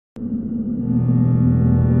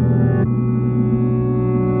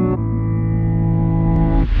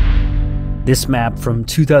This map from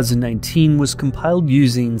 2019 was compiled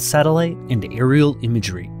using satellite and aerial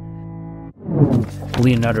imagery.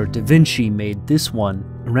 Leonardo da Vinci made this one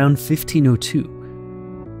around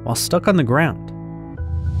 1502, while stuck on the ground.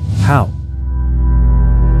 How?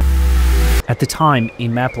 At the time, a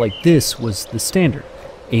map like this was the standard,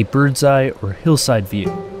 a bird's eye or hillside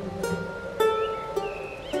view.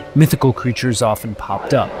 Mythical creatures often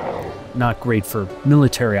popped up, not great for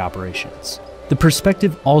military operations. The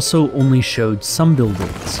perspective also only showed some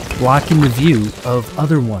buildings, blocking the view of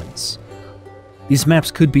other ones. These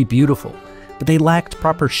maps could be beautiful, but they lacked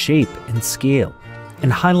proper shape and scale,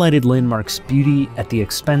 and highlighted landmarks' beauty at the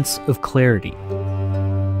expense of clarity.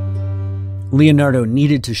 Leonardo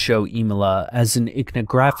needed to show Imola as an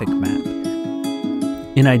iconographic map,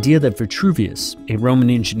 an idea that Vitruvius, a Roman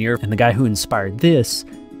engineer and the guy who inspired this,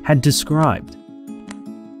 had described.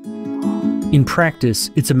 In practice,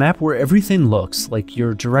 it's a map where everything looks like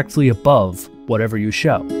you're directly above whatever you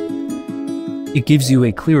show. It gives you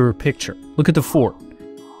a clearer picture. Look at the fort.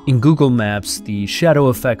 In Google Maps, the shadow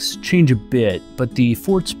effects change a bit, but the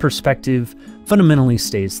fort's perspective fundamentally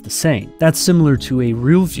stays the same. That's similar to a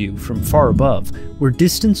real view from far above, where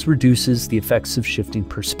distance reduces the effects of shifting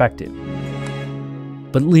perspective.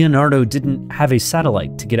 But Leonardo didn't have a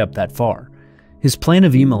satellite to get up that far. His plan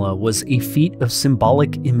of Imola was a feat of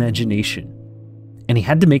symbolic imagination, and he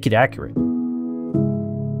had to make it accurate.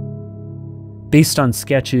 Based on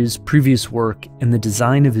sketches, previous work, and the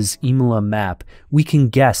design of his Imola map, we can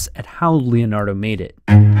guess at how Leonardo made it.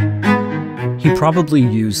 He probably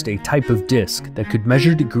used a type of disc that could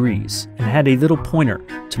measure degrees and had a little pointer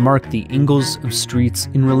to mark the angles of streets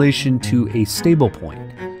in relation to a stable point,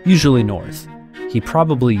 usually north. He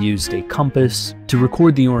probably used a compass to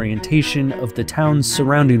record the orientation of the town's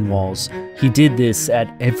surrounding walls. He did this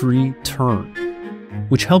at every turn,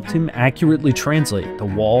 which helped him accurately translate the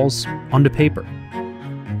walls onto paper.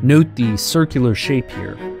 Note the circular shape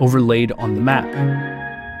here, overlaid on the map.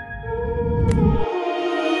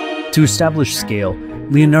 To establish scale,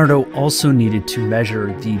 Leonardo also needed to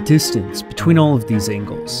measure the distance between all of these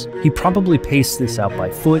angles. He probably paced this out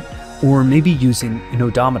by foot, or maybe using an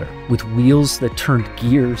odometer with wheels that turned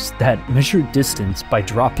gears that measured distance by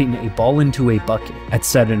dropping a ball into a bucket at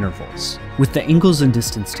set intervals. With the angles and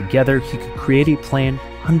distance together, he could create a plan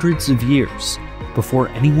hundreds of years before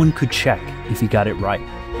anyone could check if he got it right.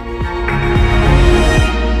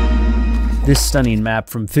 This stunning map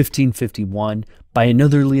from 1551 by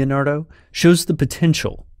another Leonardo shows the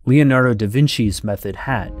potential Leonardo da Vinci's method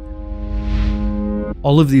had.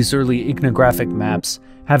 All of these early iconographic maps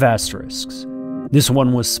have asterisks. This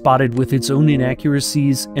one was spotted with its own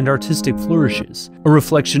inaccuracies and artistic flourishes, a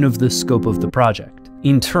reflection of the scope of the project.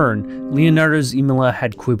 In turn, Leonardo's Imola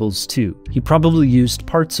had quibbles too. He probably used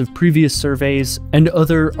parts of previous surveys and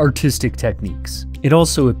other artistic techniques. It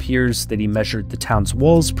also appears that he measured the town's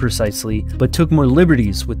walls precisely, but took more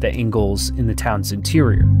liberties with the angles in the town's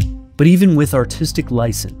interior. But even with artistic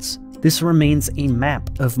license, this remains a map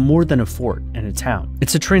of more than a fort and a town.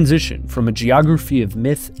 It's a transition from a geography of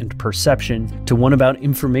myth and perception to one about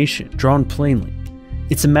information drawn plainly.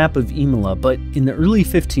 It's a map of Imola, but in the early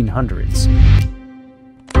 1500s,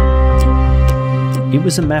 it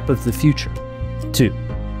was a map of the future, too.